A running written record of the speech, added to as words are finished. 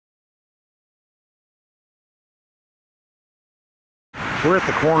We're at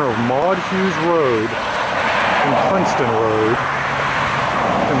the corner of Hughes Road and Princeton Road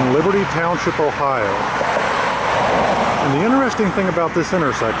in Liberty Township, Ohio. And the interesting thing about this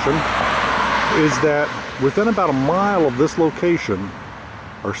intersection is that within about a mile of this location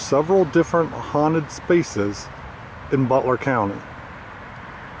are several different haunted spaces in Butler County.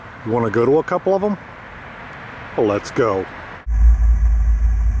 You want to go to a couple of them? Well, let's go.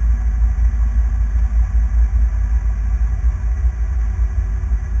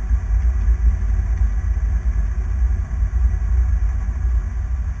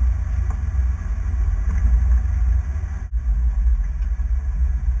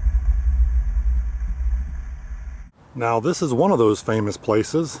 Now, this is one of those famous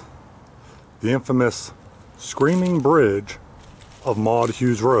places, the infamous Screaming Bridge of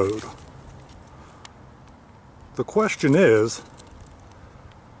Hughes Road. The question is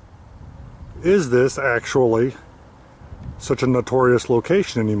this actually such a notorious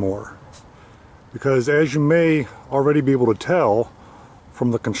location anymore? Because as you may already be able to tell from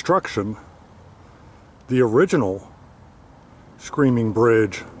the construction, the original Screaming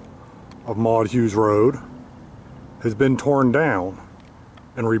Bridge of Hughes Road has been torn down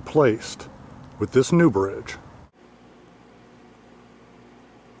and replaced with this new bridge.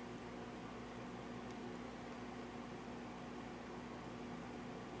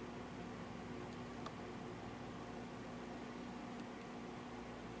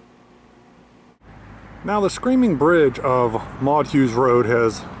 Now, the Screaming Bridge of Hughes Road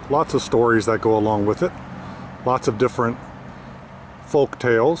has lots of stories that go along with it, lots of different folk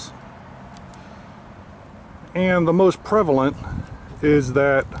tales. And the most prevalent is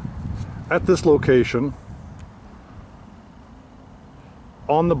that at this location,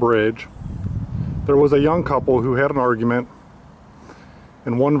 on the bridge, there was a young couple who had an argument.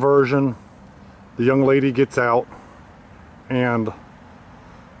 In one version, the young lady gets out and,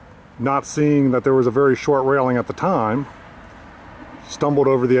 not seeing that there was a very short railing at the time, stumbled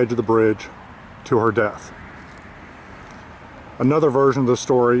over the edge of the bridge to her death. Another version of the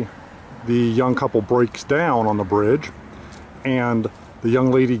story, the young couple breaks down on the bridge and the young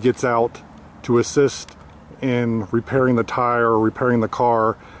lady gets out to assist in repairing the tire or repairing the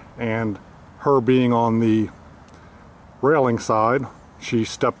car, and her being on the railing side, she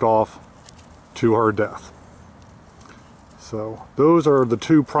stepped off to her death. So those are the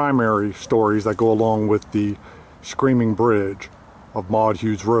two primary stories that go along with the Screaming Bridge of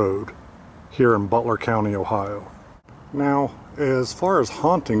Hughes Road here in Butler County, Ohio. Now, as far as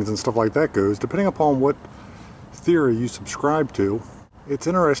hauntings and stuff like that goes, depending upon what theory you subscribe to, it's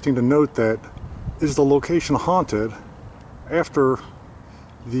interesting to note that is the location haunted after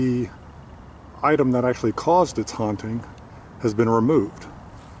the item that actually caused its haunting has been removed.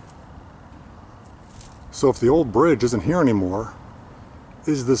 So if the old bridge isn't here anymore,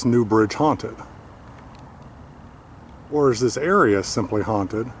 is this new bridge haunted? Or is this area simply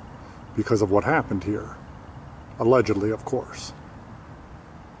haunted because of what happened here? Allegedly, of course.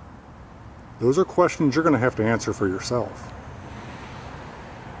 Those are questions you're going to have to answer for yourself.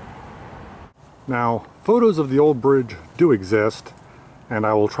 Now, photos of the old bridge do exist, and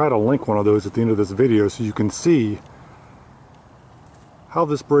I will try to link one of those at the end of this video so you can see how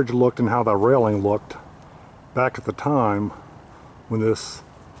this bridge looked and how that railing looked back at the time when this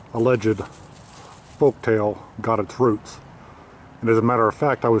alleged folktale got its roots. And as a matter of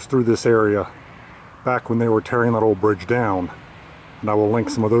fact, I was through this area back when they were tearing that old bridge down, and I will link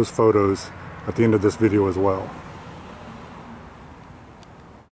some of those photos at the end of this video as well.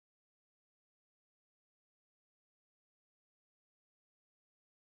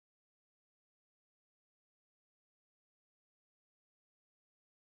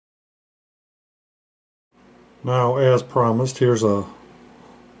 Now, as promised, here's a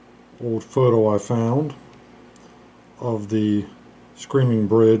old photo I found of the Screaming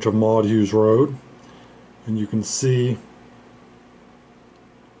Bridge of Hughes Road. And you can see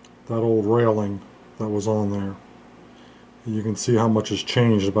that old railing that was on there. And you can see how much has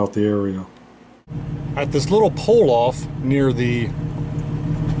changed about the area. At this little pull-off near the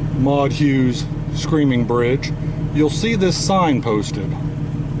Hughes Screaming Bridge, you'll see this sign posted.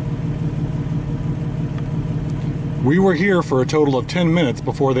 We were here for a total of 10 minutes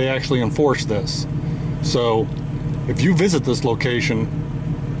before they actually enforced this. So, if you visit this location,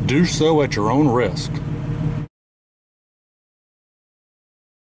 do so at your own risk.